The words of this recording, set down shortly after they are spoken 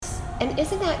And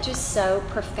isn't that just so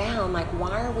profound? Like,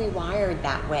 why are we wired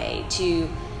that way? To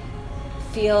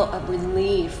feel a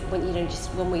relief when, you know, just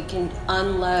when we can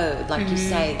unload, like you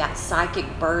say, that psychic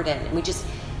burden, and we just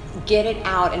get it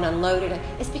out and unload it.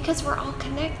 It's because we're all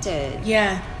connected.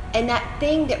 Yeah. And that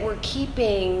thing that we're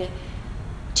keeping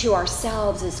to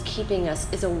ourselves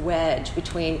is a wedge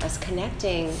between us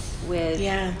connecting with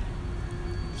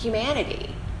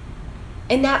humanity.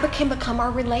 And that can become our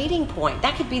relating point.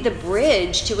 That could be the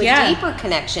bridge to a deeper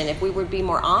connection if we would be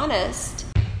more honest.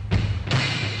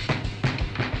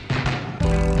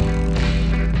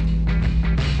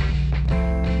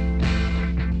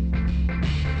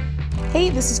 Hey,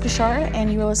 this is Kashara,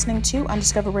 and you are listening to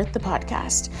Undiscovered Worth, the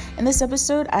podcast. In this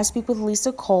episode, I speak with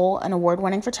Lisa Cole, an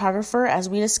award-winning photographer, as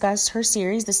we discuss her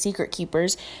series, The Secret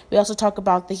Keepers. We also talk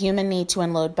about the human need to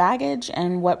unload baggage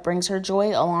and what brings her joy,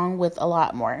 along with a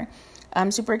lot more. I'm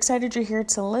super excited you're here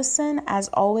to listen. As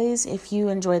always, if you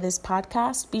enjoy this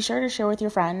podcast, be sure to share with your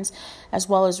friends, as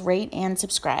well as rate and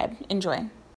subscribe. Enjoy.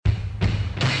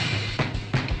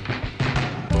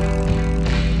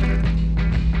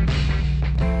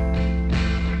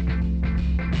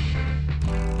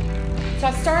 So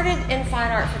I started in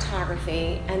fine art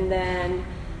photography, and then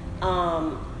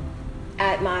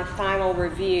at my final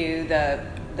review, the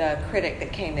critic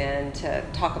that came in to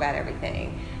talk about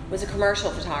everything was a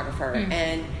commercial photographer,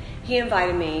 and he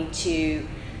invited me to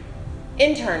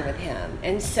intern with him.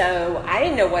 And so I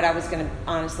didn't know what I was going to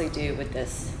honestly do with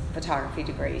this photography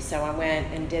degree, so I went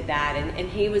and did that, and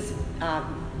he was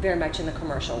very much in the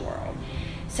commercial world.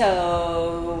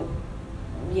 So,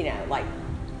 you know, like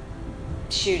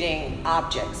shooting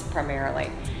objects primarily.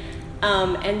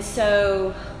 And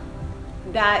so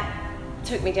that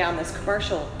took me down this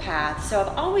commercial path. So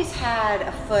I've always had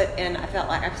a foot in, I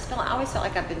always felt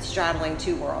like I've been straddling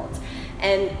two worlds.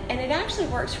 And it actually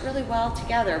works really well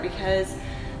together, because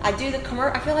I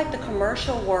feel like the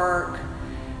commercial work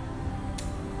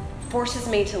forces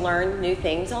me to learn new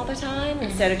things all the time,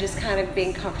 instead of just kind of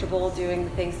being comfortable doing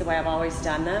the things the way I've always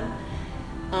done them.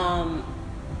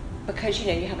 Because, you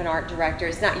know, you have an art director,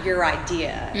 it's not your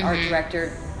idea. Art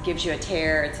director gives you a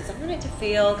tear and says, I want it to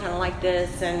feel kind of like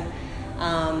this, and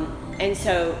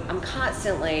so I'm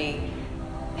constantly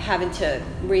having to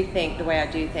rethink the way I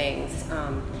do things,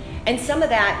 and some of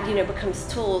that, you know, becomes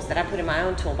tools that I put in my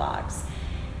own toolbox.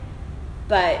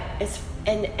 But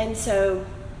and so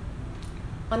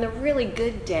on the really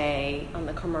good day on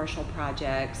the commercial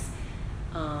projects,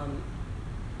 I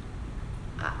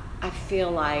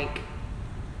feel like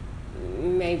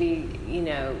maybe, you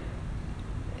know,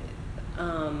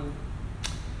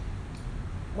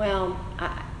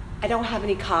 I don't have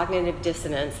any cognitive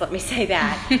dissonance, let me say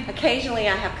that. Occasionally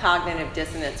I have cognitive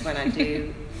dissonance when I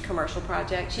do commercial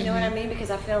projects, you know what I mean?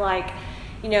 Because I feel like,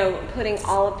 you know, putting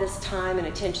all of this time and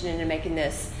attention into making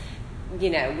this, you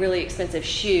know, really expensive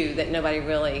shoe that nobody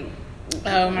really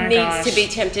needs to be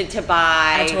tempted to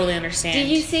buy. I totally understand. Do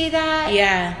you see that?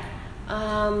 Yeah.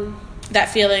 That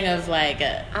feeling of like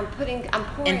I'm pouring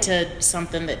into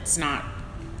something that's not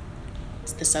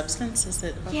the substance, is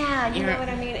it? Yeah, you know what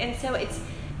I mean? And so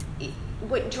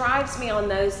what drives me on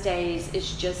those days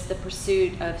is just the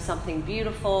pursuit of something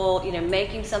beautiful, you know,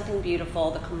 making something beautiful,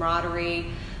 the camaraderie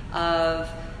of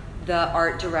the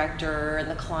art director and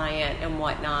the client and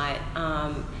whatnot.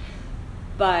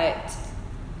 But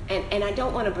I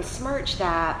don't want to besmirch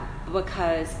that,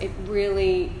 because it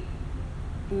really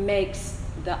makes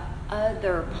the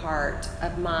other part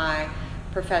of my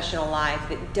professional life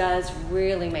that does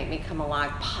really make me come alive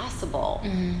possible.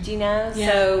 Do you know?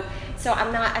 Yeah. So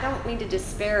I don't mean to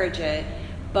disparage it,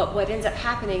 but what ends up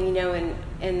happening, you know,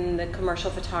 in the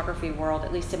commercial photography world,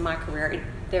 at least in my career,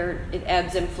 it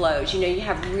ebbs and flows. You know, you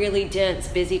have really dense,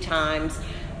 busy times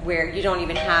where you don't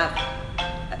even have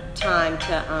time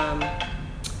to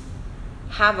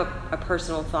have a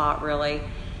personal thought, really.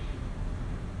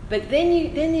 But then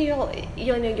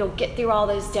you'll get through all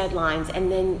those deadlines,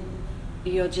 and then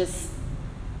you'll just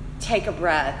take a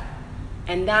breath,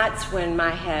 and that's when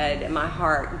my head and my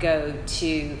heart go to,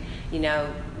 you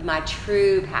know, my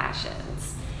true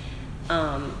passions,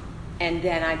 and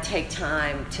then I take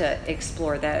time to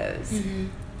explore those.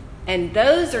 And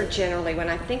those are generally, when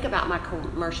I think about my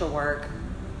commercial work,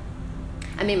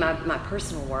 I mean my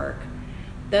personal work,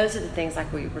 those are the things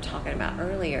like we were talking about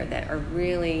earlier that are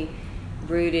really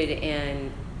rooted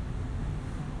in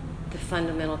the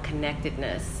fundamental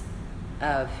connectedness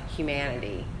of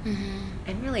humanity,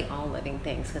 and really all living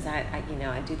things, because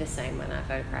I do the same when I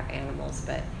photograph animals,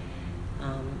 but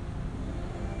I'm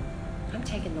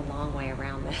taking the long way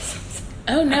around this.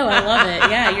 Oh no, I love it.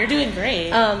 Yeah, you're doing great.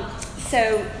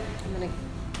 So I'm gonna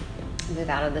move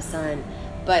out of the sun,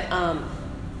 But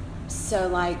so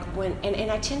like when and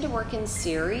I tend to work in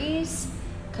series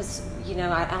because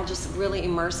I'll just really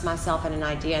immerse myself in an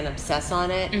idea and obsess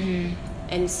on it. Mm-hmm.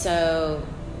 And so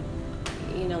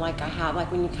like I have,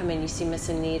 like when you come in, you see Miss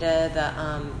Anita,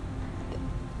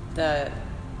 the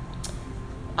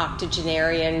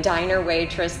octogenarian diner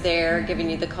waitress there, mm-hmm. giving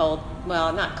you the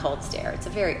not cold stare. It's a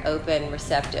very open,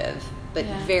 receptive, but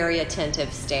very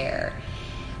attentive stare.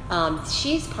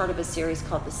 She's part of a series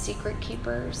called The Secret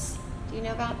Keepers. Do you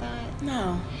know about that?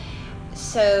 No.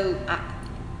 So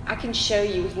I can show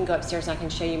you, we can go upstairs and I can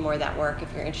show you more of that work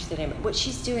if you're interested in it. What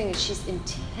she's doing is she's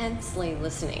intensely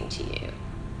listening to you.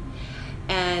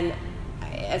 And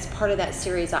as part of that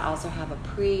series, I also have a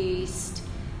priest,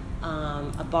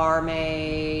 a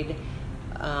barmaid,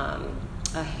 a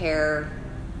hair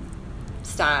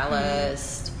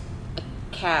stylist, a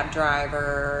cab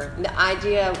driver. The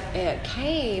idea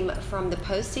came from the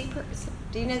Post Secret.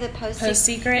 Do you know the Post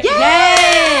Secret?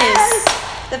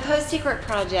 Yes! The Post Secret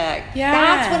Project. Yeah.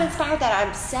 That's what inspired that. I'm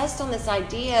obsessed on this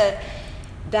idea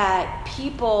that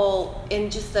people in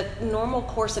just the normal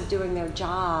course of doing their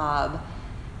job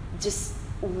just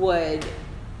would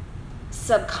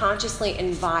subconsciously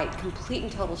invite complete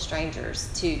and total strangers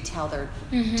to tell their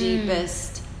mm-hmm.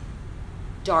 deepest,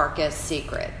 darkest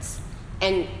secrets.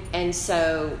 And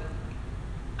so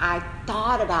I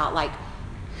thought about, like,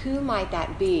 who might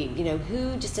that be?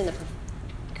 Who just in the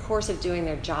course of doing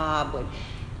their job would,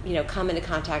 come into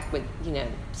contact with,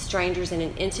 strangers in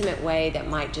an intimate way that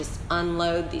might just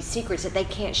unload these secrets that they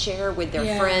can't share with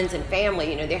their friends and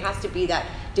family. There has to be that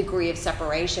degree of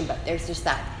separation, but there's just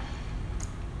that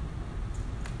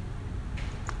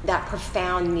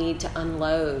profound need to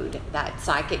unload that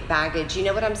psychic baggage. You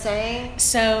know what I'm saying?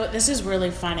 So this is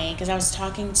really funny because I was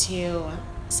talking to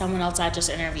someone else I just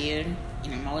interviewed.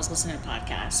 I'm always listening to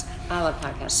podcasts. I love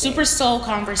podcasts. Super Soul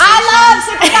Conversations. I love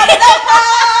Super Soul.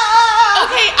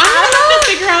 Okay, I'm going to have to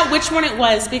figure out which one it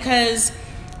was because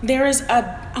there is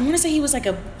I want to say he was like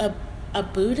a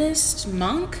Buddhist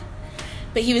monk,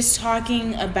 but he was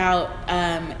talking about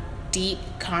deep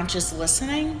conscious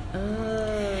listening.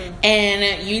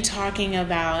 And you talking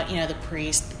about, the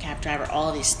priest, the cab driver, all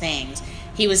of these things.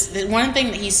 The one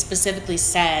thing that he specifically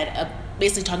said,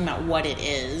 basically talking about what it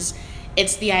is,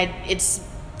 it's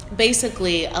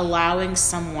basically allowing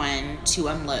someone to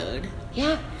unload.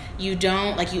 Yeah. You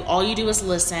don't, all you do is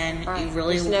listen. Right. You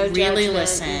really, no really judgment.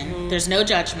 listen. Mm-hmm. There's no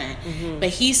judgment. Mm-hmm. But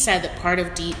he said that part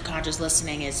of deep conscious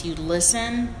listening is you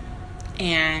listen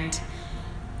and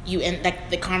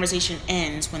the conversation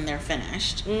ends when they're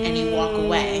finished and you walk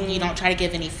away. You don't try to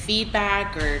give any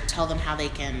feedback or tell them how they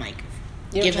can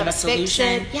give them a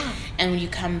solution. Yeah. And when you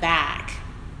come back,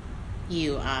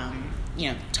 you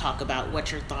talk about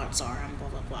what your thoughts are and blah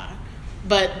blah blah.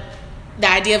 But the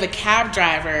idea of a cab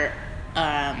driver,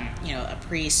 a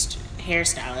priest,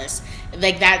 hairstylist,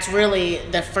 that's really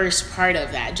the first part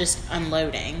of that, just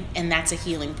unloading, and that's a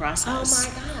healing process. Oh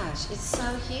my gosh, it's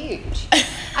so huge.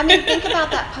 I mean, think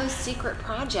about that Post Secret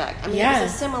Project. I mean, it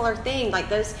was a similar thing. Like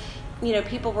those,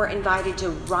 people were invited to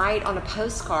write on a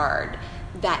postcard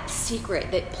that secret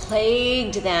that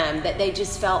plagued them, that they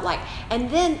just felt like. And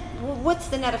then, what's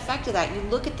the net effect of that? You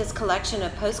look at this collection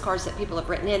of postcards that people have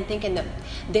written in, thinking that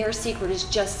their secret is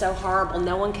just so horrible.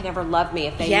 No one can ever love me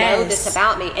if they know this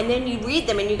about me. And then you read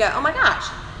them and you go, oh my gosh,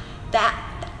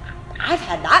 I've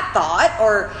had that thought.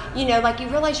 Or, you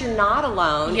realize you're not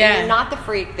alone. Yeah. And you're not the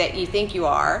freak that you think you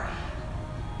are.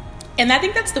 And I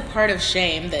think that's the part of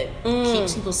shame that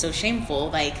keeps people so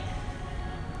shameful.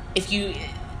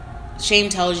 Shame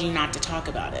tells you not to talk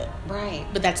about it. Right.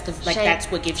 But that's that's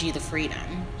what gives you the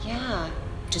freedom. Yeah.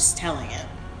 Just telling it.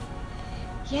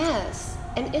 Yes.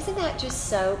 And isn't that just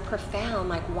so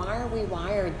profound? Why are we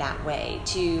wired that way?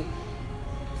 To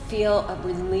feel a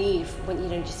relief when,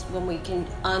 just when we can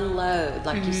unload,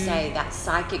 like you say, that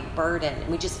psychic burden. And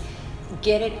we just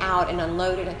get it out and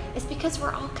unload it. It's because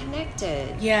we're all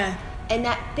connected. Yeah. And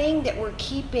that thing that we're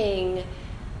keeping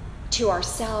to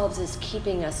ourselves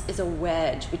is a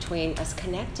wedge between us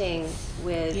connecting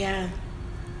with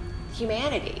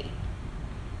humanity.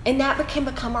 And that can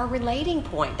become our relating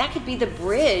point. That could be the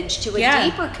bridge to a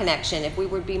deeper connection if we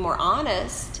would be more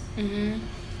honest. Mm-hmm.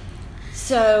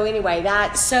 So anyway,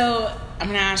 So I'm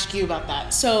going to ask you about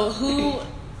that. So who,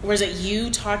 was it you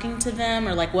talking to them,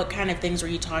 or what kind of things were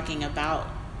you talking about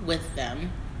with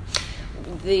them?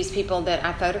 These people that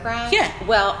I photographed? Yeah.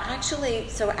 Well, actually,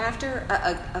 so after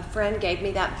a friend gave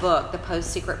me that book, The Post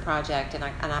Secret Project, and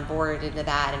I bored into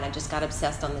that, and I just got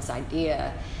obsessed on this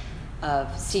idea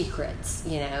of secrets,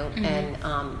 and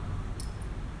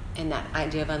that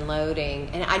idea of unloading.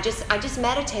 And I just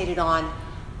meditated on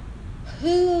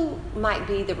who might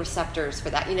be the receptors for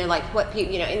that? Like what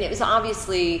people, and it was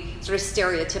obviously sort of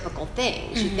stereotypical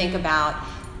things. You think about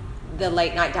the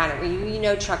late night diner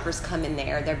where truckers come in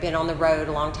there. They've been on the road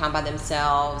a long time by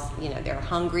themselves. They're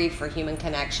hungry for human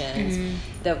connections.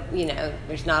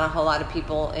 There's not a whole lot of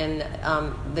people in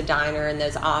the diner in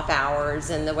those off hours,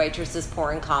 and the waitress is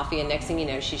pouring coffee, and next thing you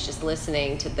know, she's just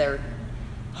listening to their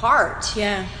heart.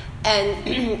 Yeah.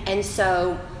 And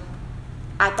so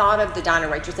I thought of the diner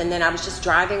waitress, and then I was just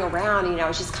driving around, I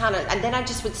was just and then I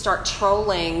just would start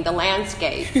trolling the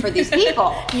landscape for these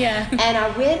people. Yeah. And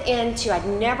I went I'd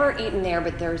never eaten there,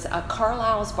 but there's a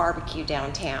Carlisle's Barbecue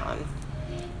downtown.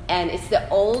 And it's the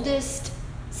oldest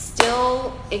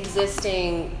still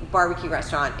existing barbecue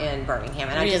restaurant in Birmingham.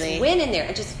 And really? I just went in there,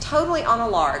 and just totally on a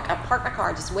lark. I parked my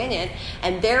car, just went in,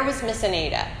 and there was Miss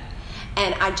Anita.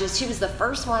 And she was the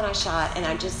first one I shot, and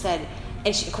I just said,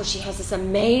 and of course she has this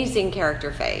amazing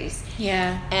character face.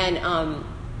 Yeah. And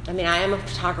I am a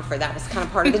photographer. That was kind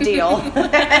of part of the deal. I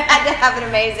had to have an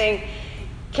amazing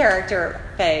character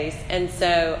face. And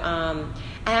so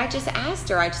and I just asked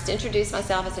her, I just introduced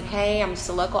myself. I said, hey, I'm just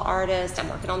a local artist. I'm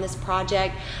working on this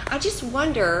project. I just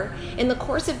wonder, in the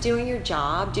course of doing your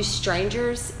job, do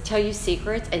strangers tell you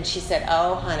secrets? And she said,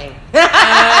 oh, honey.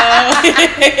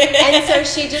 And so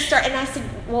she just started, and I said,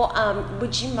 well,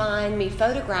 would you mind me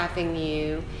photographing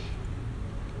you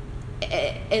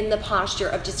in the posture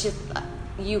of just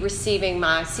you receiving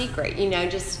my secret,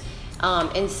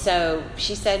 and so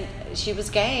she said she was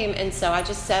game, and so I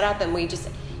just set up, and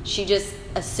she just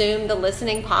assumed the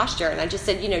listening posture, and I just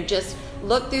said, just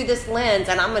look through this lens,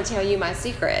 and I'm going to tell you my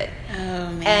secret.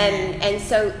 Oh, man. And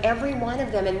so every one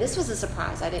of them, and this was a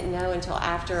surprise, I didn't know until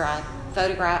after I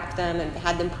photographed them and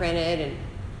had them printed and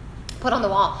put on the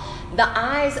wall. The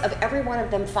eyes of every one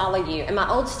of them follow you. In my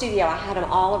old studio, I had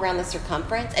them all around the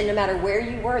circumference, and no matter where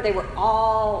you were, they were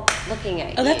all looking at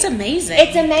you. Oh, that's amazing.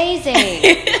 It's amazing.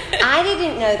 I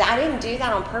didn't know that. I didn't do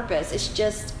that on purpose. It's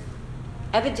just,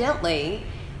 evidently,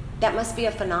 that must be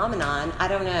a phenomenon. I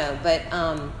don't know.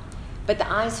 But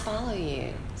the eyes follow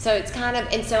you. So it's kind of,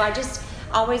 and so I just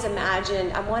always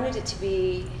imagined, I wanted it to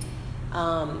be,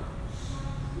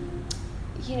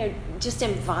 just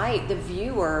invite the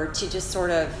viewer to just sort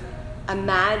of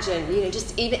imagine,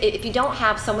 just even if you don't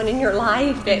have someone in your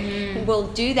life that will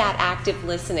do that active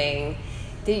listening,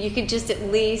 that you could just at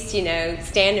least,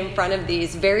 stand in front of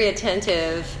these very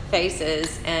attentive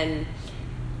faces and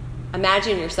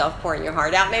imagine yourself pouring your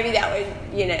heart out. Maybe that would,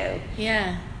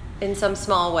 yeah, in some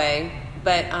small way.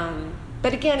 But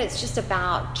again, it's just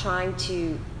about trying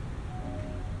to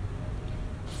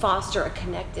foster a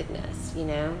connectedness,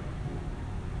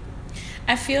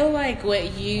 I feel like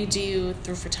what you do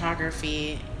through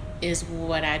photography is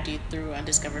what I do through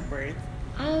Undiscovered Worth.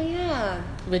 Oh, yeah.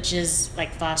 Which is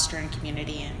like fostering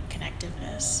community and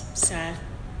connectiveness. So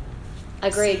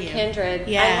agreed. Kindred.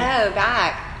 Yeah. I know,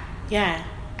 back. Yeah.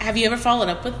 Have you ever followed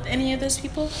up with any of those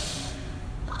people?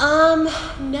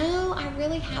 No, I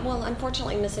really have. Well,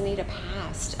 unfortunately, Miss Anita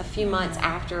passed a few months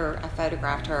after I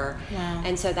photographed her. Wow.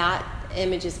 And so that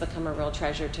image has become a real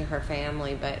treasure to her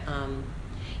family. But,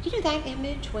 that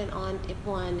image went on, it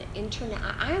won,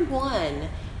 I won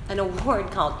an award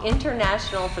called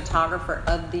International Photographer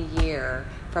of the Year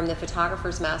from the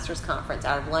Photographers Masters Conference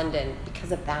out of London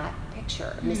because of that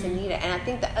picture of Miss Anita. And I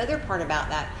think the other part about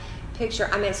that picture,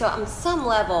 so on some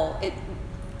level, it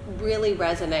really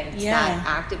resonates, that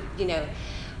active,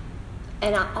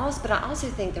 and I also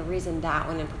think the reason that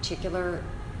one in particular,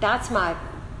 that's my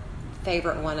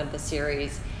favorite one of the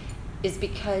series, is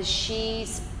because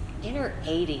she's in her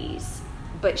 80s,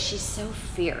 but she's so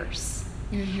fierce.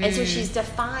 And so she's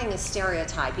defying a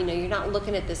stereotype. You're not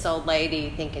looking at this old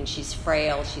lady thinking she's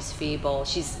frail, she's feeble,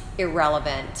 she's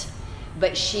irrelevant.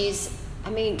 But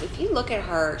if you look at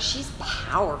her, she's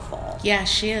powerful. Yeah,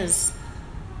 she is.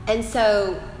 And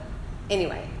so,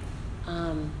 anyway,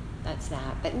 that's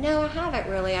that. But no, I haven't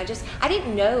really. I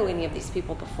didn't know any of these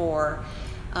people before.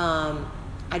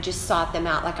 I just sought them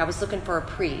out. Like I was looking for a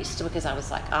priest because I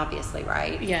was like, obviously,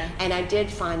 right? Yeah. And I did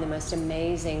find the most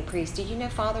amazing priest. Do you know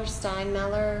Father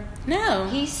Steinmeller? No.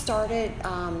 He started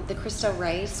the Cristo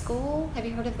Rey School. Have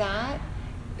you heard of that?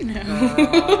 No.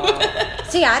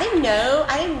 See, I didn't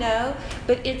know.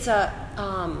 But it's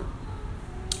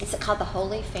it's called the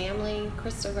Holy Family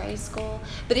Cristo Rey School.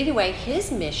 But anyway,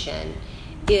 his mission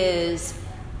is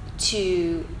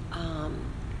to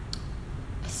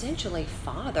essentially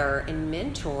father and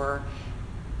mentor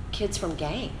kids from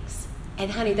gangs.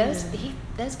 And honey, those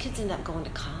kids end up going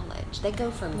to college. They go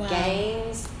from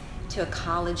gangs to a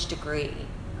college degree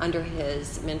under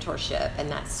his mentorship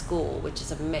and that school, which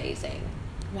is amazing.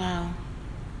 Wow.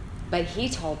 But he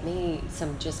told me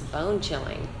some just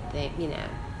bone-chilling thing, you know.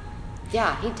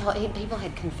 Yeah, people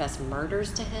had confessed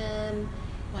murders to him.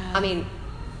 Wow. I mean,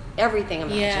 everything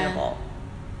imaginable. Yeah.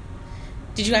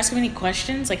 Did you ask him any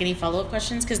questions, like any follow-up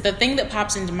questions? Because the thing that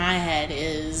pops into my head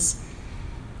is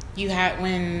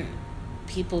when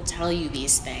people tell you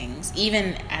these things,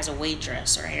 even as a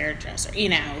waitress or a hairdresser, you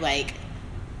know, like,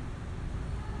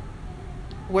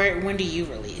 when do you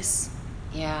release?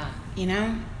 Yeah. You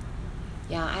know?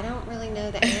 Yeah, I don't really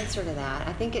know the answer to that.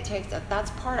 I think I think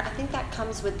that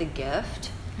comes with the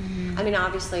gift. Mm-hmm. I mean,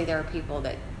 obviously there are people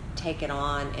that take it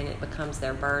on and it becomes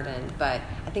their burden, but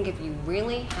I think if you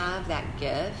really have that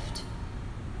gift,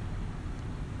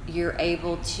 you're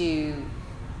able to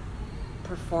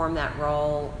perform that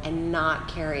role and not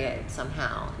carry it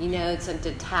somehow. You know, it's a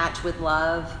detach with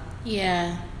love.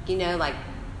 Yeah. You know, like...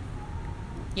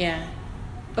 Yeah.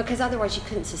 Because otherwise you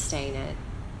couldn't sustain it.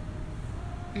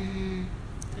 Mm-hmm.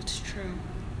 That's true.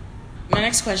 My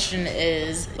next question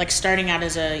is, like, starting out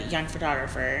as a young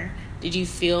photographer, did you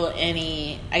feel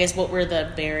what were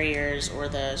the barriers or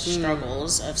the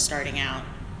struggles of starting out?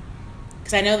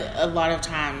 Because I know that a lot of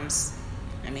times,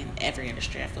 I mean, every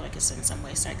industry I feel like is in some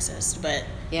way sexist, but...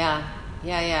 Yeah.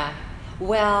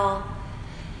 Well,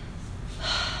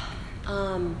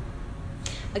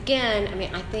 again, I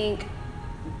mean, I think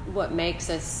what makes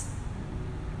us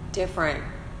different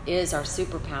is our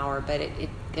superpower, but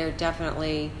they're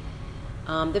definitely...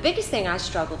 the biggest thing I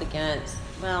struggled against,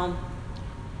 well...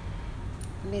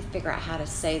 Let me figure out how to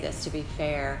say this to be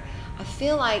fair. I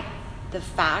feel like the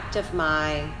fact of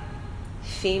my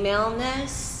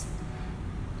femaleness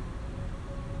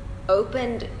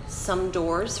opened some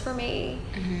doors for me,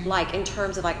 like in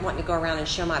terms of like wanting to go around and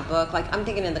show my book. Like I'm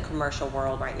thinking in the commercial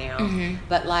world right now,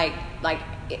 but like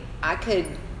I could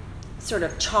sort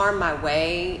of charm my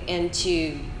way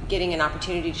into getting an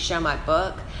opportunity to show my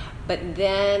book, but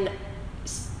then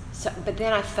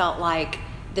I felt like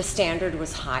the standard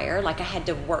was higher. Like I had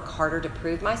to work harder to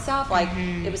prove myself. Like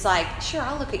it was like, sure,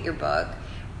 I'll look at your book,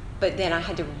 but then I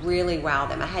had to really wow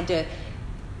them. I had to,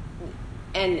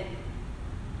 and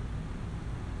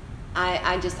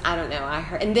I don't know. I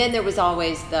heard, and then there was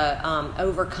always the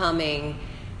overcoming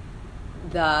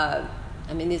the.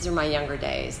 I mean, these are my younger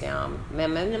days now.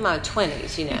 I'm in my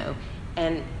 20s, you know,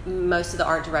 and most of the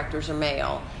art directors are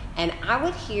male, and I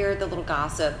would hear the little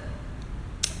gossip.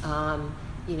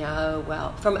 You know,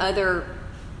 well, from other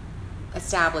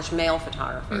established male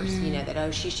photographers, you know,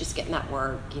 that, she's just getting that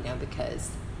work, you know, because,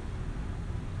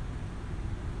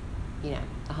 you know,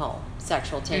 the whole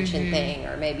sexual tension thing,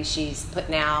 or maybe she's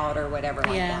putting out or whatever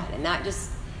like that. And that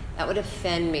would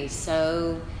offend me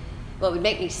so, well, it would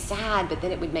make me sad, but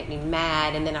then it would make me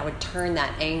mad, and then I would turn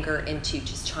that anger into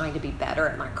just trying to be better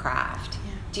at my craft.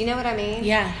 Yeah. Do you know what I mean?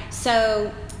 Yeah.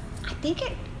 So I think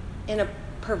it, in a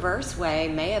perverse way,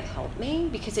 may have helped me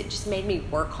because it just made me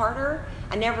work harder.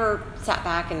 I never sat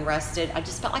back and rested. I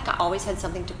just felt like I always had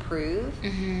something to prove.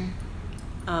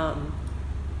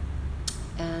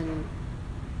 And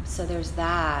so there's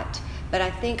that. But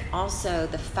I think also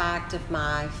the fact of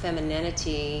my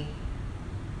femininity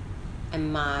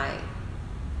and my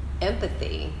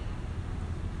empathy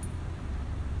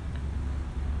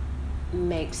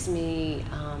makes me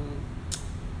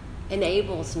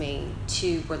enables me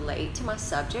to relate to my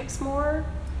subjects more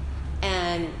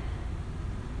and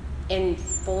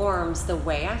informs the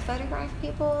way I photograph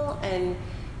people. And,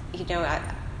 you know,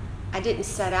 I didn't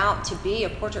set out to be a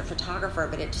portrait photographer,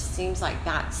 but it just seems like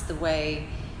that's the way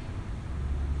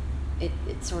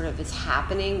it sort of is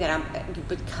happening, that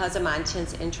because of my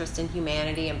intense interest in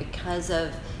humanity and because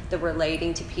of the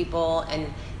relating to people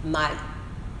and my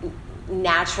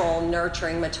natural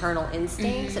nurturing maternal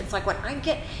instincts. It's like when I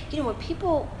get, you know, when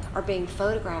people are being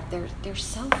photographed, they're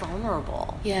so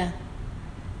vulnerable. Yeah.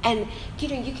 And, you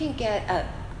know, you can get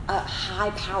a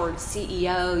high-powered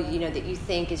CEO, you know, that you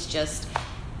think is just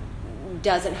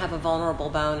doesn't have a vulnerable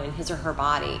bone in his or her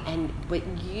body, and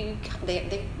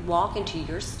they walk into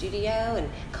your studio and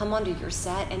come onto your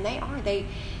set, and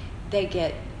they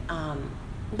get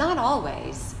not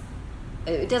always.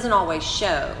 It doesn't always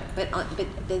show, but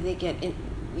they get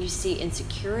you see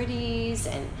insecurities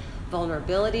and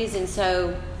vulnerabilities, and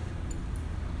so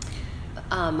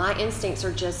my instincts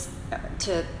are just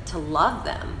to love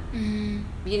them.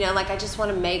 You know, like I just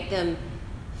want to make them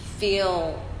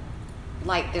feel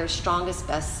like their strongest,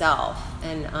 best self,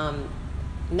 and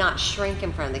not shrink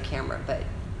in front of the camera, but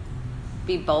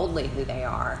be boldly who they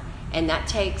are. And that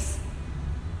takes,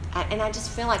 and I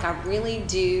just feel like I really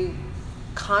do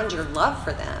conjure love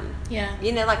for them. Yeah.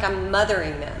 You know, like I'm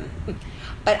mothering them.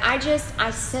 But I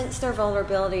sense their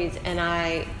vulnerabilities, and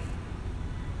I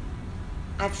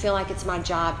I feel like it's my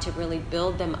job to really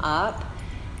build them up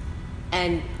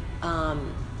and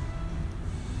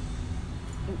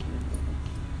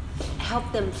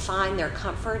help them find their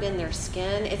comfort in their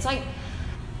skin. It's like,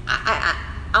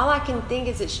 all I can think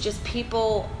is it's just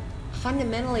people,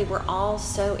 fundamentally, we're all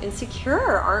so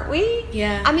insecure, aren't we?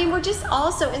 Yeah. I mean, we're just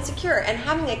all so insecure. And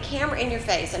having a camera in your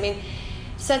face, I mean,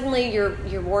 suddenly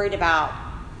you're worried about,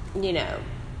 you know,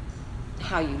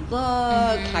 how you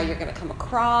look, how you're going to come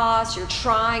across. You're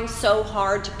trying so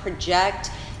hard to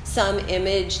project some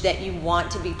image that you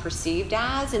want to be perceived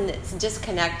as, and it's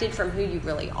disconnected from who you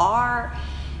really are.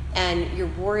 And you're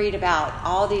worried about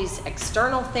all these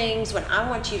external things when I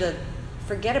want you to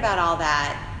forget about all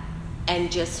that and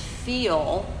just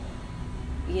feel,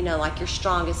 you know, like your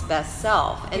strongest, best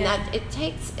self. And that it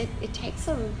takes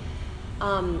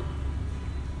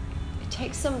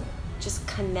some just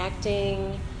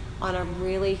connecting on a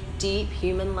really deep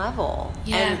human level.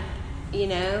 And, you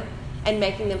know, and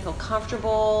making them feel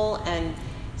comfortable and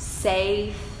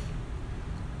safe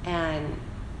and,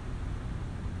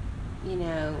 you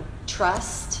know,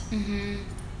 trust.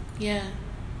 Yeah.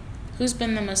 Who's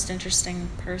been the most interesting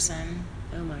person?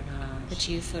 Oh my gosh. That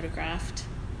you photographed?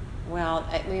 Well,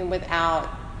 I mean, without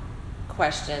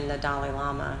question, the Dalai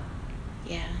Lama.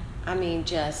 Yeah. I mean,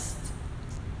 just,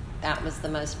 that was the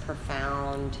most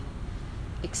profound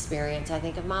experience, I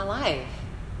think, of my life.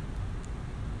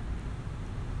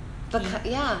 Because,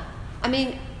 I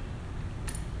mean,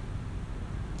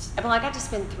 well, I got to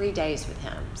spend 3 days with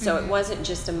him. So it wasn't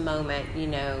just a moment, you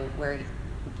know,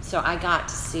 so I got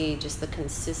to see just the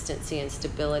consistency and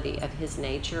stability of his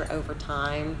nature over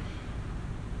time,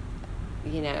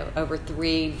 you know, over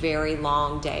 3 very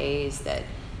long days that,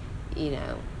 you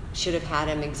know, should have had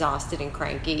him exhausted and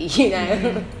cranky, you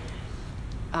know.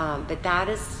 But that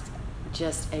is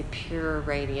just a pure,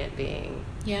 radiant being.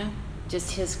 Yeah.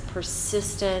 Just his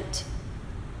persistent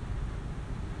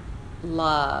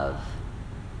love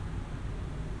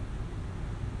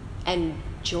and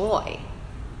joy.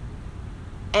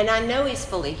 And I know he's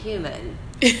fully human.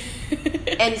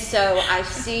 And so I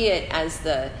see it as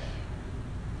the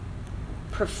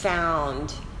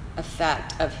profound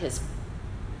effect of his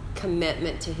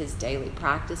commitment to his daily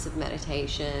practice of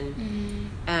meditation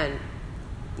and,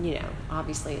 you know,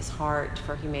 obviously his heart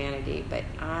for humanity. But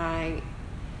I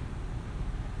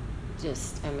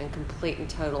just am in complete and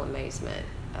total amazement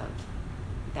of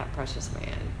that precious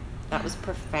man. That was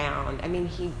profound. I mean,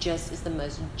 he just is the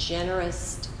most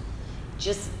generous,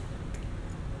 just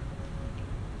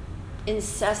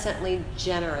incessantly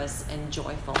generous and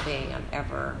joyful being I've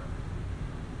ever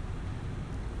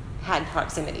had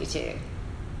proximity to.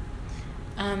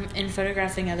 In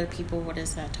photographing other people, what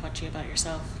has that taught you about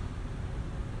yourself?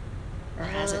 Or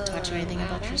has it taught you anything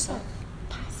about yourself?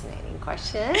 Fascinating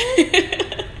question.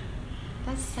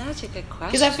 That's such a good question.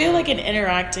 Because I feel like in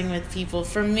interacting with people,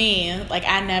 for me, like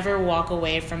I never walk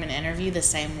away from an interview the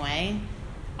same way.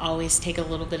 Always take a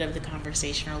little bit of the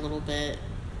conversation or a little bit.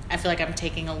 I feel like I'm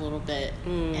taking a little bit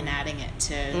and adding it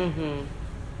to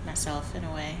myself in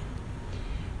a way.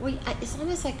 Well, it's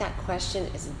almost like that question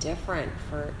is different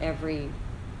for every,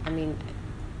 I mean,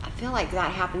 I feel like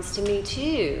that happens to me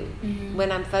too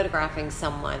when I'm photographing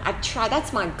someone. I try,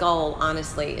 that's my goal,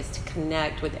 honestly, is to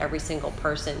connect with every single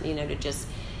person, you know, to just,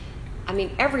 I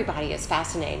mean, everybody is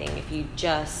fascinating if you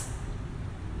just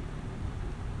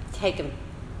take a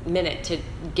minute to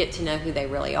get to know who they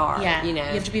really are. Yeah, you know,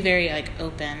 you have to be very like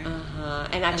open.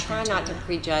 And I try not to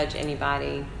prejudge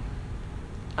anybody.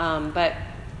 But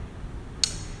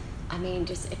I mean,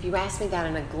 just if you ask me that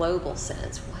in a global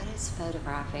sense, what is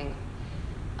photographing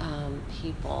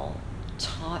people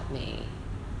taught me?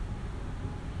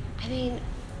 I mean,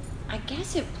 I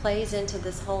guess it plays into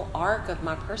this whole arc of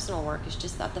my personal work, is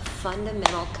just that the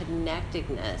fundamental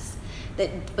connectedness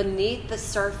that beneath the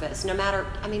surface, no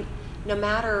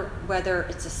matter whether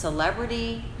it's a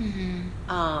celebrity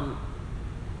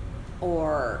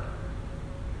or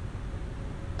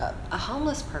a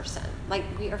homeless person, like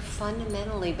we are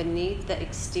fundamentally beneath the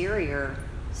exterior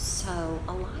so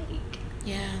alike.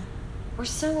 Yeah. We're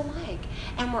so alike,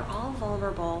 and we're all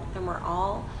vulnerable, and we're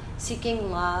all seeking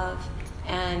love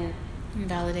and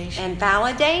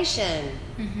validation.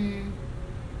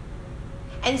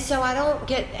 And so I don't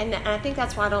get, and I think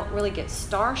that's why I don't really get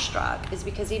starstruck, is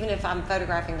because even if I'm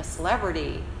photographing a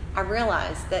celebrity, I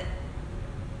realize that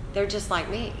they're just like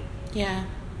me. Yeah.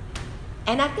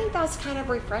 And I think that's kind of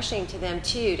refreshing to them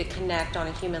too, to connect on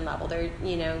a human level. They're,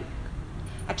 you know,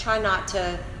 I try not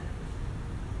to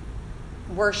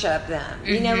worship them.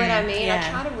 You know what I mean? Yeah. I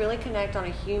try to really connect on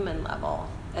a human level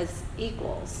as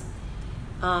equals.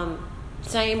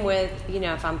 Same with,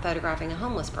 if I'm photographing a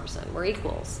homeless person, we're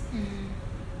equals.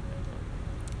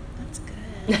 That's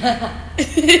good.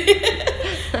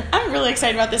 I'm really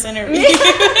excited about this interview.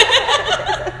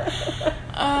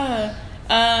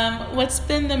 What's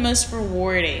been the most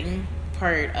rewarding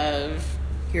part of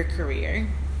your career?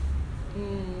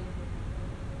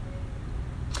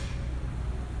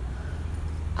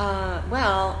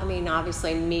 Well,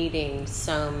 obviously meeting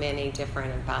so many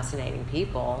different and fascinating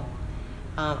people.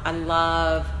 I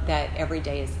love that every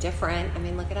day is different.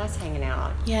 Look at us hanging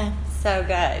out. Yeah. So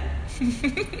good.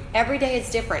 Every day is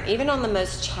different. Even on the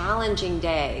most challenging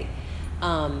day.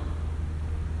 Oh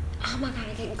my God,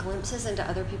 I get glimpses into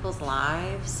other people's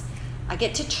lives. I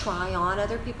get to try on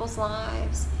other people's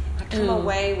lives. I come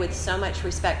away with so much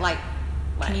respect. Like,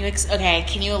 what?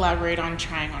 Can you elaborate on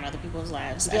trying on other people's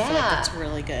lives? Yeah. I feel like that's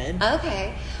really good.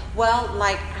 Okay. Well,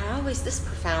 this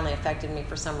profoundly affected me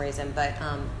for some reason, but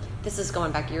this is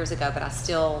going back years ago, but I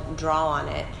still draw on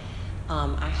it.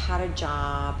 I had a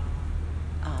job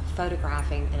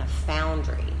photographing in a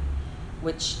foundry,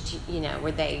 which,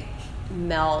 where they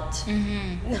melt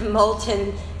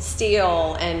molten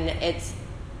steel, and it's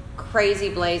crazy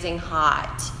blazing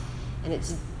hot, and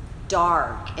it's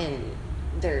dark, and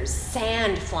there's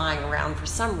sand flying around for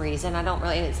some reason. I don't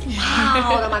really, and it's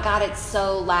loud. Oh my God, it's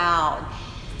so loud.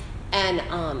 And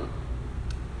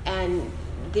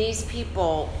these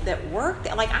people that work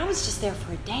there, I was just there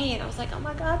for a day, and I was like, oh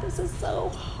my God, this is so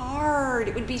hard.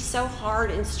 It would be so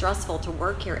hard and stressful to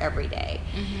work here every day.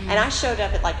 And I showed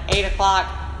up at 8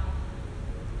 o'clock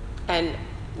and,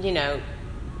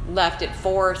 left at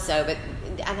 4 or so,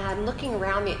 and I'm looking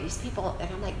around me at these people, and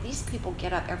I'm like, these people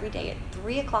get up every day at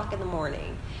 3 o'clock in the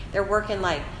morning. They're working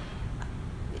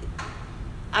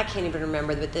I can't even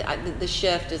remember, but the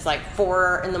shift is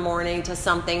 4 in the morning to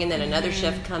something, and then another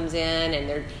shift comes in, and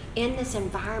they're in this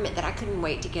environment that I couldn't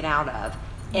wait to get out of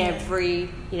every,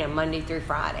 Monday through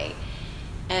Friday.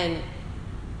 And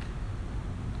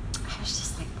I was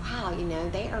just like, wow,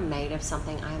 they are made of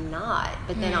something I'm not.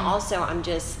 But then I'm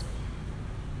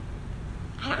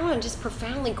just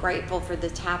profoundly grateful for the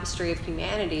tapestry of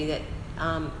humanity that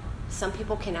some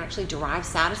people can actually derive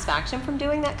satisfaction from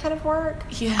doing that kind of work.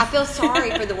 Yeah. I feel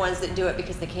sorry for the ones that do it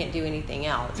because they can't do anything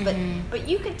else. But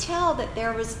you could tell that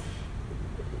there was,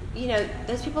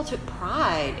 those people took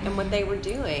pride in what they were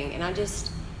doing. And I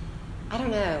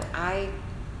don't know. I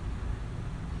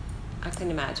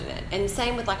couldn't imagine it. And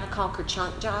same with I call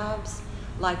ka-chunk jobs.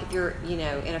 If you're, in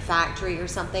a factory or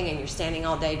something, and you're standing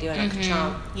all day doing a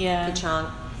ka-chunk.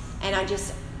 And I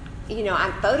just,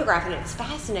 I'm photographing it. It's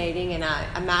fascinating, and I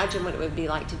imagine what it would be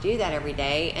like to do that every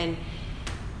day. And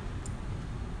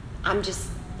I'm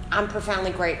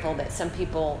profoundly grateful that some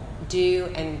people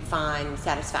do and find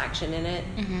satisfaction in it.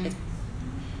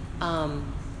 I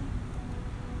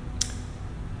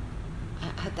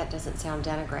hope that doesn't sound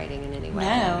denigrating in any way.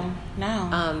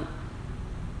 No.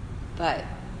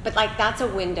 But that's a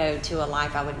window to a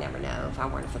life I would never know if I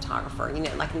weren't a photographer.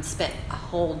 And spent a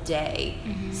whole day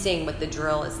seeing what the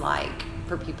drill is like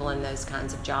for people in those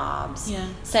kinds of jobs. Yeah.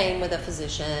 Same with a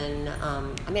physician.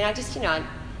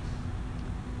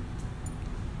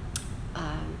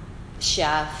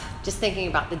 Chef. Just thinking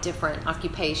about the different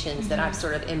occupations that I've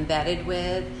sort of embedded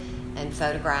with and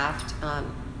photographed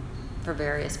for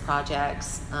various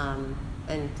projects.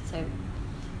 And so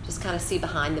just kind of see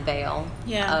behind the veil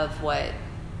of what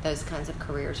those kinds of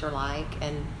careers are like,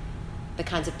 and the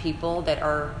kinds of people that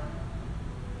are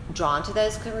drawn to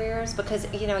those careers. Because,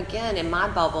 again, in my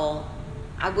bubble,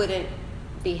 I wouldn't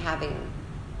be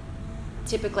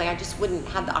typically I just wouldn't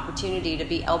have the opportunity to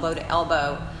be elbow to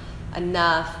elbow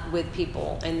enough with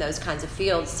people in those kinds of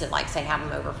fields to say have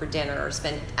them over for dinner or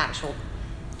spend actual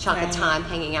chunk of time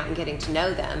hanging out and getting to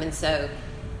know them. And so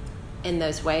in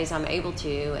those ways I'm able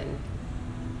to, and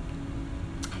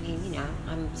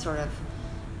I'm sort of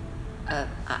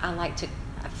I like to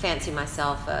fancy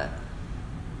myself a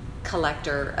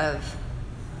collector of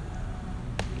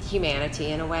humanity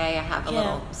in a way. I have a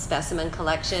little specimen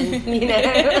collection,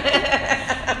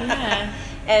 Yeah.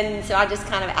 And so I just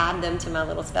kind of add them to my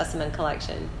little specimen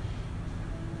collection.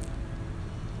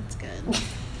 That's good.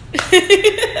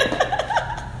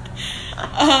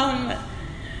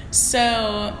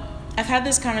 So I've had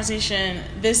this conversation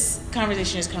has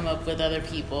come up with other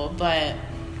people, but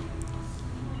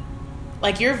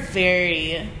you're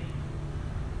very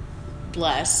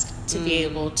blessed to be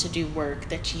able to do work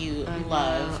that you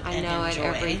love and enjoy.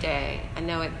 I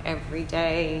know it every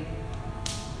day.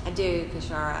 I do,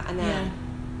 Kashara. I know. Yeah.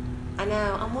 I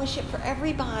know. I wish it for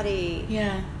everybody.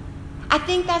 Yeah. I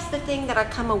think that's the thing that I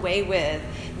come away with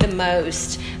the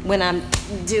most when I'm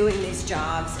doing these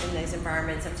jobs in those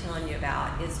environments I'm telling you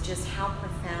about, is just how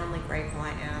profoundly grateful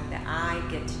I am that I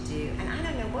get to do. And I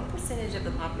don't know, what percentage of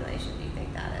the population do you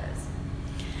think that is?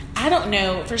 I don't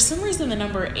know. For some reason, the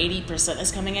number 80%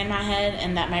 is coming in my head,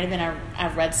 and that might have been,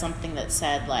 I read something that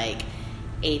said, like,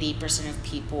 80% of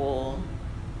people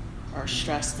are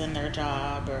stressed in their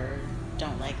job or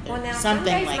don't like their, well, now, something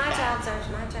some days like my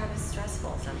that. My job is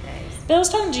stressful some days. But I was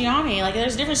talking to Gianni, like,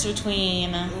 there's a difference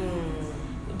between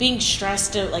being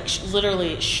stressed, like,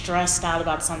 literally stressed out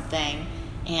about something,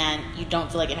 and you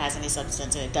don't feel like it has any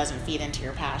substance and it doesn't feed into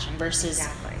your passion, versus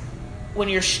Exactly. when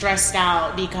you're stressed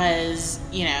out because,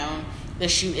 you know, the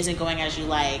shoot isn't going as you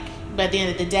like. But at the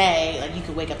end of the day, like, you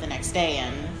could wake up the next day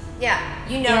and... Yeah,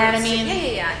 you know what I mean?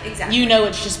 Yeah, exactly. You know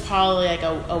it's just probably like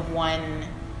a one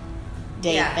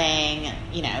day thing,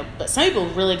 you know. But some people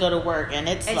really go to work and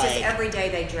it's like... just every day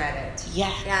they dread it.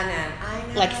 Yeah. Yeah,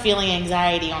 I know. Like feeling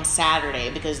anxiety on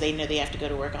Saturday because they know they have to go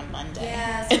to work on Monday.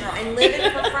 Yes, girl. And living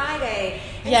for Friday.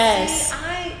 And yes.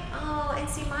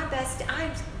 See, my best...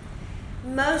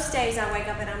 Most days I wake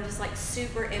up and I'm just like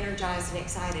super energized and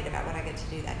excited about what I get to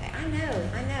do that day. I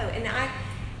know. And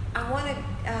I want to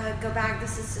go back.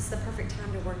 This is just the perfect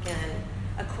time to work in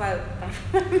a quote by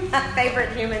one of my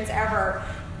favorite humans ever,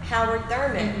 Howard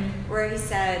Thurman, where he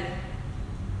said,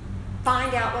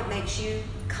 find out what makes you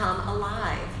come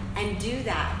alive and do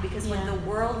that, because what the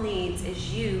world needs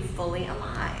is you fully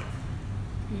alive.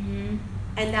 Mm-hmm.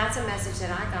 And that's a message that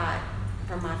I got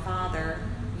from my father.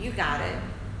 You got it.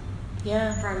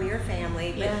 Yeah. From your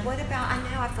family. But what about, I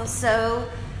know I feel so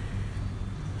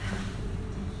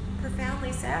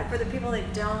profoundly sad for the people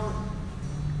that don't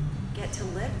get to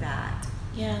live that.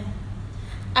 Yeah.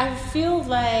 I feel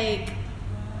like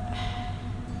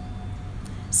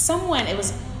it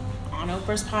was on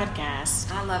Oprah's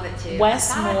podcast. I love it too.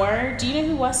 Wes Moore. Do you know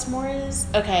who Wes Moore is?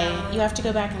 Okay, you have to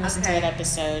go back and listen to that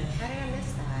episode. How did I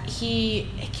miss that?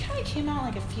 It kind of came out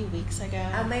like a few weeks ago.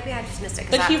 Oh, maybe I just missed it.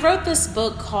 But he wrote this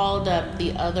book called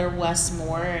The Other Wes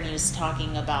Moore, and he was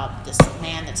talking about this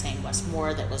man that's named Wes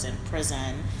Moore that was in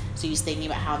prison. So he was thinking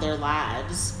about how their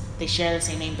lives, they share the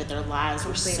same name, but their lives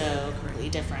were so completely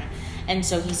different. And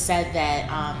so he said that,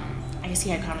 I guess he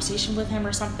had a conversation with him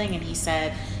or something, and he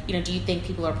said, you know, do you think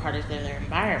people are part of their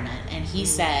environment? And he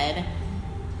said,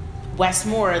 Wes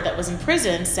Moore, that was in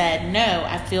prison, said, no,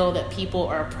 I feel that people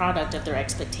are a product of their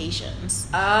expectations.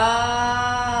 And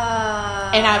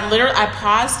I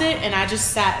paused it, and I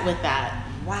just sat with that.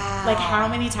 Wow. Like, how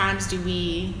many times do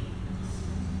we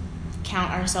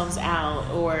count ourselves out,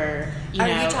 or, you know...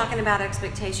 Are you talking about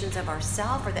expectations of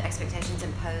ourselves or the expectations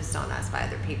imposed on us by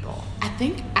other people? I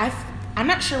think I'm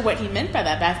not sure what he meant by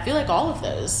that, but I feel like all of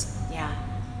those. Yeah.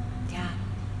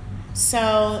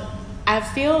 So I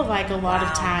feel like a lot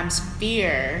of times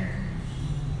fear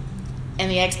and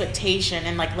the expectation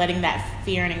and like letting that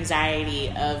fear and anxiety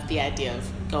of the idea of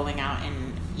going out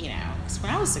and, you know, because when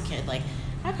I was a kid, like,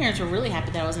 my parents were really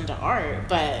happy that I was into art,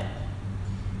 but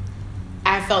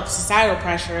I felt societal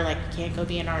pressure, like, you can't go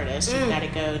be an artist, you've got to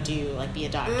go do, like, be a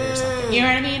doctor or something. You know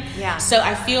what I mean? Yeah. So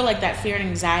I feel like that fear and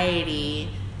anxiety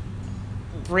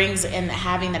brings in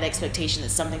having that expectation that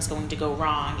something's going to go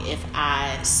wrong if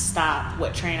I stop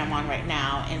what train I'm on right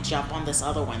now and jump on this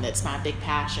other one that's my big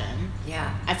passion.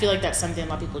 Yeah. I feel like that's something a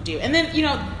lot of people do. And then, you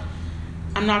know,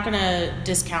 I'm not going to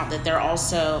discount that there are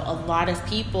also a lot of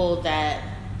people that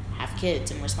have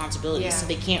kids and responsibilities, so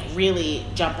they can't really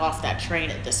jump off that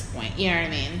train at this point. You know what I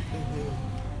mean?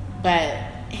 Mm-hmm. But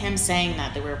him saying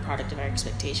that we're a product of our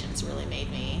expectations really made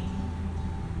me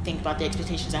think about the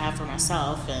expectations I have for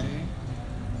myself and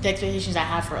the expectations I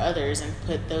have for others, and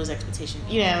put those expectations,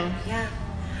 you know. Yeah.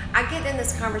 I get in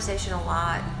this conversation a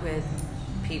lot with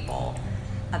people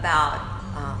about,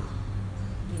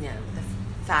 you know, the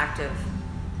fact of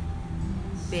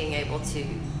being able to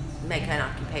make an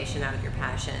occupation out of your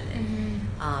passion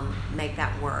and make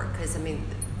that work. Because, I mean,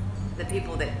 the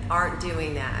people that aren't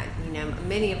doing that, you know,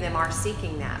 many of them are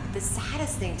seeking that. But the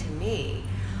saddest thing to me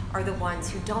are the ones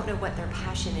who don't know what their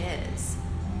passion is.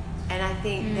 And I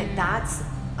think that that's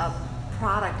a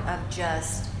product of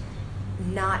just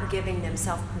not giving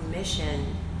themselves permission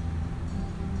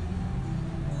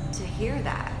to hear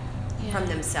that from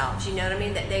themselves. You know what I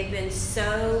mean? That they've been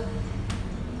so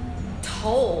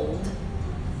told,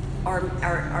 or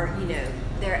you know,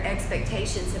 their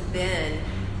expectations have been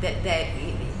that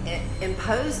they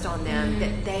imposed on them,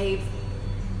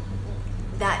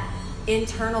 that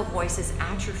internal voice is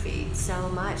atrophied so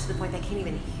much to the point they can't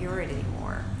even hear it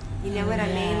anymore. You know what I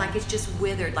mean? Like, it's just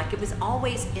withered. Like, it was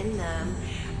always in them,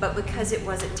 but because it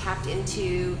wasn't tapped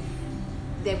into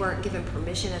they weren't given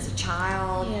permission as a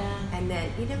child. Yeah. And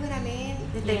then, you know what I mean?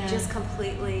 That they just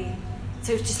completely,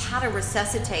 so it's just how to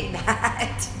resuscitate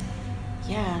that.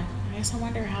 Yeah. I guess I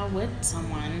wonder how would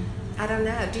someone... I don't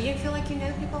know. Do you feel like you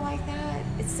know people like that?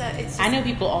 It's just... I know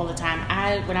people all the time.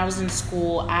 When I was in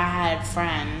school, I had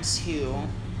friends who,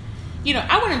 you know,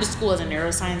 I went into school as a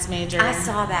neuroscience major. I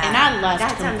saw that. And I left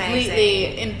that's completely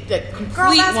amazing. in the complete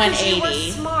Girl, that's 180. You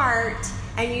were smart,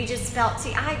 and you just felt.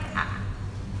 See,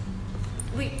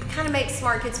 we kind of make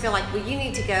smart kids feel like, well, you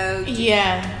need to go.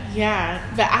 Yeah.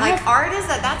 But art is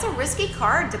that's a risky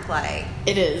card to play.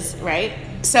 It is, right?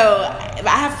 So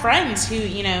I have friends who,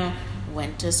 you know,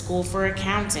 went to school for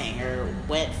accounting or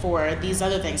went for these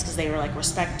other things because they were like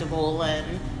respectable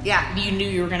and you knew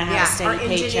you were going to have a steady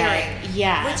paycheck.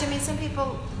 Yeah. Which, I mean, some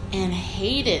people... And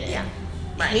hated it. Yeah.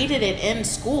 Right. Hated it in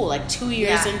school, like 2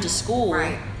 years into school.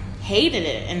 Right. Hated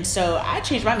it. And so I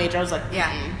changed my major. I was like,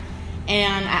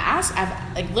 And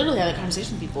I've like literally had a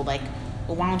conversation with people like,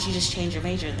 well, why don't you just change your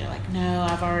major? And they're like, no,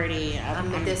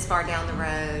 I'm this far down the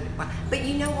road. But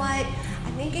you know what?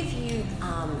 I think if you...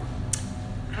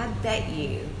 I bet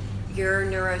your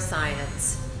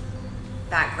neuroscience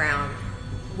background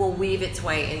will weave its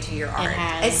way into your art.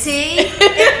 And see,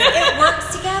 it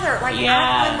works together. Like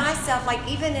I find myself, like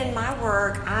even in my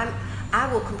work,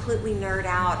 I will completely nerd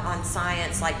out on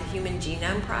science, like the Human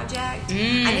Genome Project.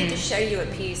 I need to show you a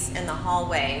piece in the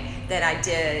hallway that I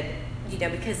did, you know,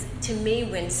 because to me,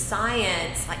 when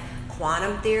science, like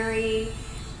quantum theory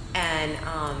and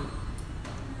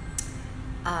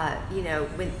you know,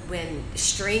 when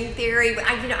string theory,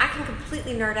 I can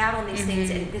completely nerd out on these things,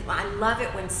 and I love it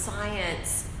when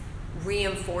science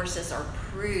reinforces or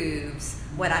proves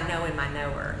what I know in my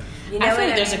knower. You know, I feel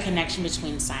like there's a connection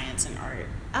between science and art.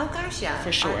 Oh gosh, yeah,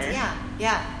 for sure. Yeah.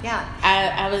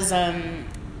 I was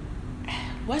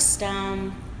West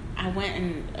I went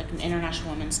in like an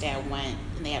International Women's Day. I went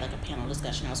and they had like a panel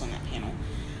discussion. I was on that panel,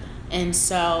 and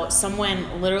so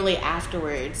someone literally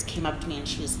afterwards came up to me and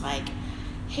she was like,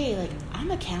 hey, like,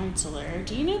 I'm a counselor.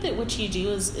 Do you know that what you do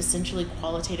is essentially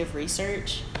qualitative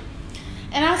research?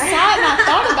 And I sat and I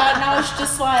thought about it, and I was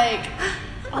just like,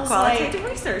 qualitative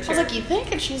researcher. I was like, you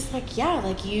think? And she's like, yeah,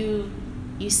 like you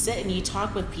sit and you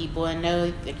talk with people and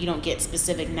know that you don't get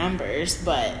specific numbers,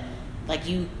 but like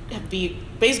you have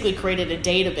basically created a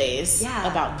database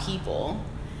about people.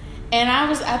 And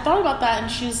I thought about that, and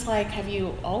she was like, have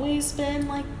you always been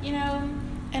like, you know,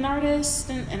 an artist?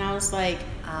 And I was like,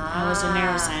 I was a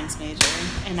neuroscience major,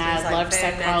 and I loved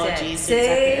psychology, so I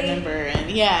could remember.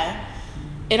 And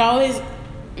it always,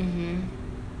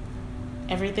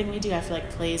 everything we do, I feel like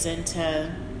plays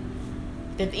into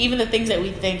even the things that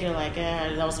we think are like,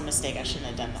 that was a mistake, I shouldn't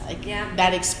have done that. Like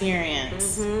that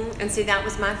experience. And see, that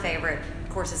was my favorite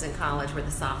courses in college were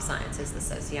the soft sciences, the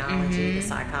sociology, the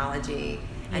psychology,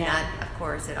 and that, of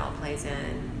course, it all plays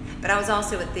in. But I was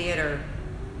also a theater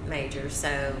major,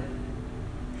 so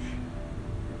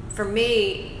for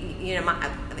me, you know,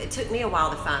 it took me a while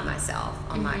to find myself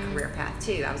on my career path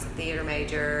too. I was a theater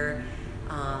major,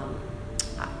 I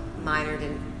minored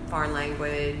in foreign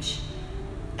language,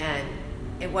 and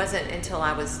it wasn't until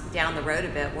I was down the road a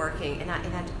bit working, and I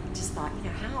just thought, you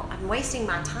know, how I'm wasting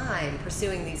my time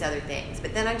pursuing these other things.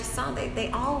 But then I just saw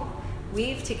they all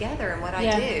weave together in what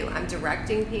I do. I'm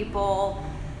directing people.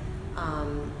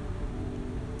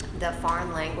 The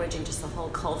foreign language and just the whole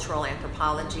cultural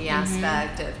anthropology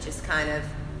aspect of just kind of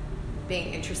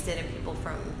being interested in people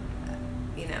from,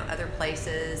 you know, other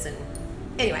places. And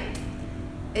anyway,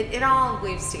 it all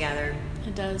weaves together.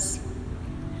 It does.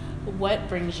 What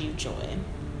brings you joy?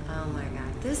 Oh my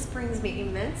God, this brings me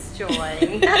immense joy.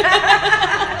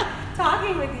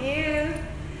 Talking with you.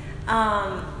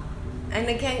 And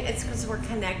again, it's because we're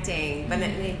connecting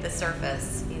beneath the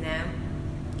surface, you know?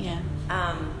 Yeah.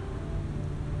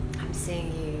 I'm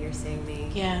seeing you, you're seeing me.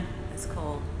 Yeah. That's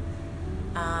cool.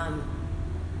 I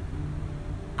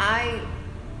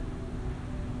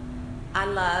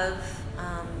love,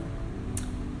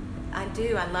 I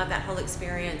love that whole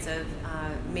experience of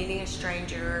meeting a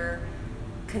stranger,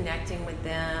 connecting with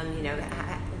them. You know,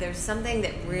 there's something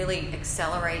that really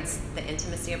accelerates the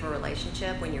intimacy of a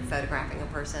relationship when you're photographing a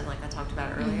person, like I talked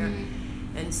about earlier.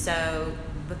 And so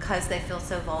because they feel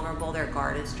so vulnerable, their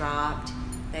guard is dropped.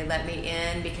 They let me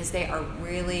in because they are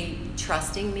really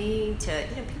trusting me to,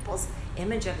 you know, people's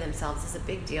image of themselves is a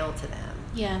big deal to them.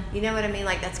 Yeah. You know what I mean?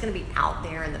 Like, that's going to be out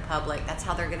there in the public. That's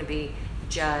how they're going to be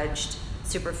judged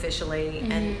superficially.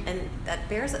 And that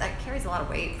carries a lot of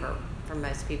weight for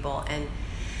most people. And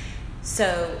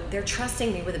so they're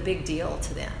trusting me with a big deal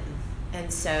to them.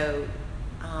 And so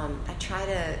I try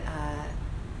to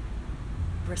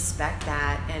respect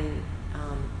that and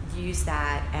use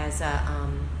that as a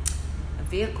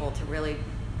vehicle to really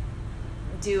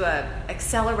do a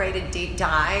accelerated deep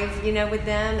dive, with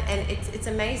them. And it's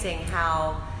amazing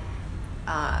how,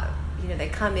 they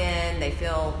come in, they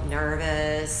feel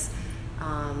nervous,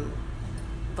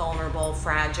 vulnerable,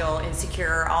 fragile,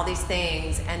 insecure, all these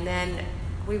things. And then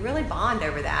we really bond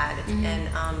over that. Mm-hmm. And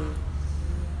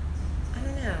I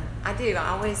don't know. I do. I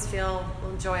always feel a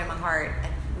little joy in my heart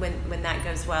when that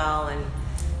goes well. And,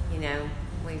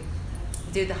 we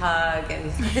do the hug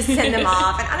and send them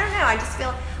off. And I don't know. I just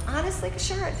feel, honestly,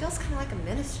 sure, it feels kind of like a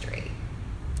ministry.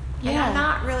 Yeah. And I'm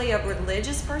not really a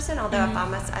religious person, although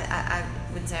mm-hmm. if I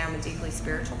would say I'm a deeply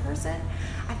spiritual person.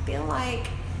 I feel like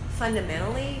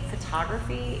fundamentally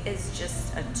photography is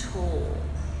just a tool.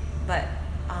 But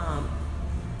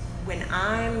when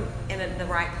I'm in the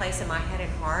right place in my head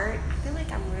and heart, I feel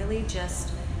like I'm really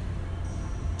just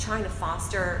trying to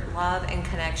foster love and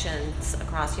connections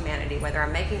across humanity, whether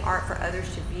I'm making art for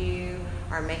others to view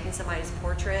or I'm making somebody's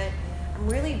portrait. I'm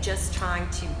really just trying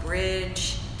to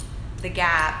bridge the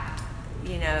gap, the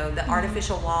mm-hmm.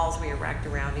 artificial walls we erect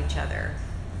around each other.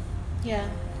 Yeah.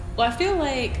 Well, I feel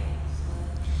like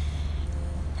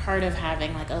part of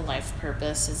having like a life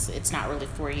purpose is it's not really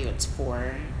for you, it's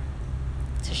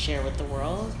to share with the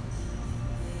world,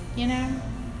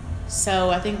 So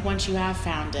I think once you have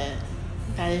found it,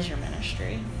 that is your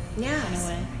ministry. Yes.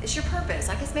 In a way. It's your purpose.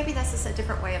 I guess maybe that's just a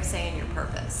different way of saying your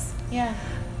purpose. Yeah.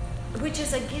 Which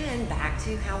is, again, back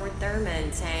to Howard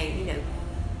Thurman saying,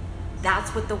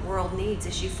 that's what the world needs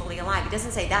is you fully alive. He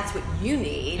doesn't say that's what you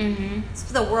need. Mm-hmm. It's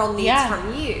what the world needs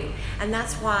from you. And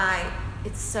that's why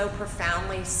it's so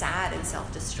profoundly sad and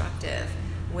self-destructive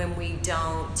when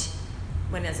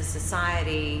as a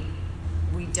society,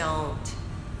 we don't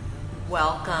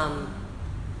welcome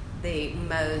the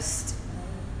most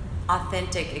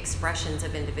authentic expressions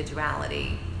of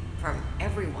individuality from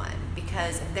everyone,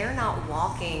 because they're not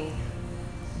walking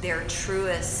their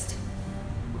truest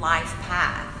life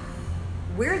path.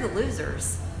 We're the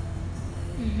losers.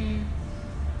 Mm-hmm.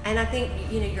 And I think,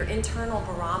 your internal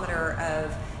barometer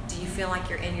of, do you feel like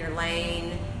you're in your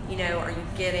lane? Are you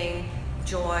getting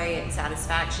joy and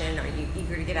satisfaction? Are you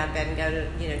eager to get out of bed and go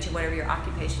to, to whatever your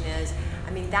occupation is?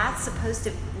 I mean, that's supposed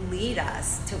to lead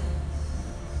us to,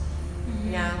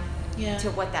 mm-hmm.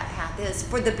 to what that path is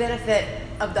for the benefit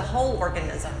of the whole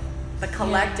organism, the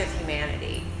collective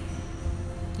humanity.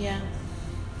 Yeah.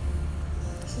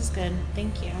 This is good.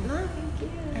 Thank you. No, thank you.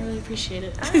 I really appreciate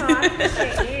it. Oh, I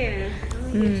appreciate you. I'm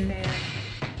a huge fan.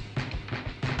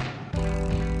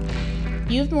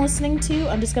 You've been listening to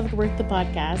Undiscovered Worth, the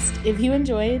podcast. If you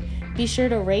enjoyed, be sure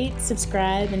to rate,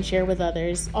 subscribe, and share with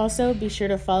others. Also, be sure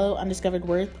to follow Undiscovered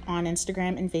Worth on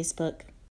Instagram and Facebook.